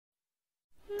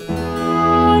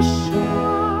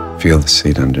Feel the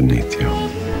seat underneath you.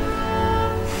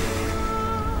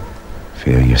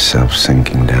 Feel yourself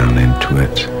sinking down into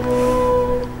it,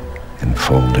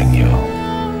 enfolding you.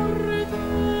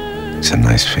 It's a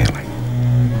nice feeling.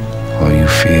 All you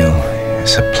feel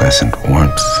is a pleasant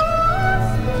warmth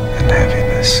and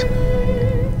heaviness.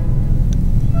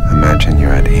 Imagine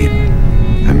you're at Eden.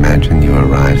 Imagine you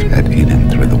arrive at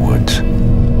Eden through the woods.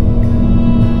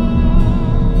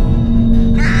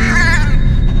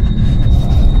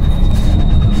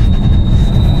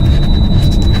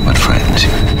 What frightens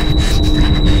you?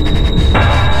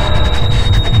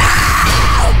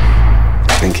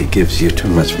 I think he gives you too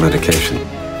much medication.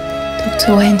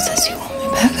 Dr. Wayne says you want me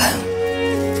back home.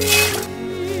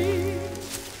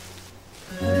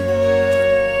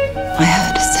 I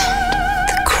heard a sound,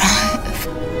 the cry of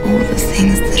all the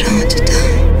things that are to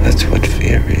die. That's what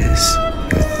fear is.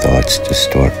 Your thoughts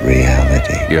distort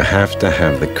reality. You have to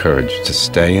have the courage to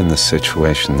stay in the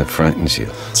situation that frightens you.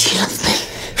 Do you love me?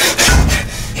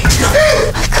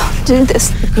 I can't do this.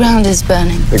 The ground is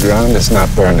burning. The ground is not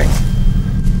burning.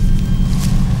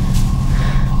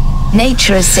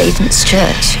 Nature is Satan's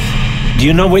church. Do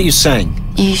you know what you're saying?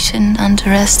 You shouldn't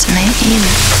underestimate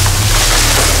evil.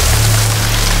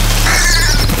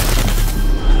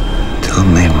 Tell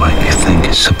me what you think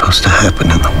is supposed to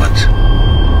happen in the woods.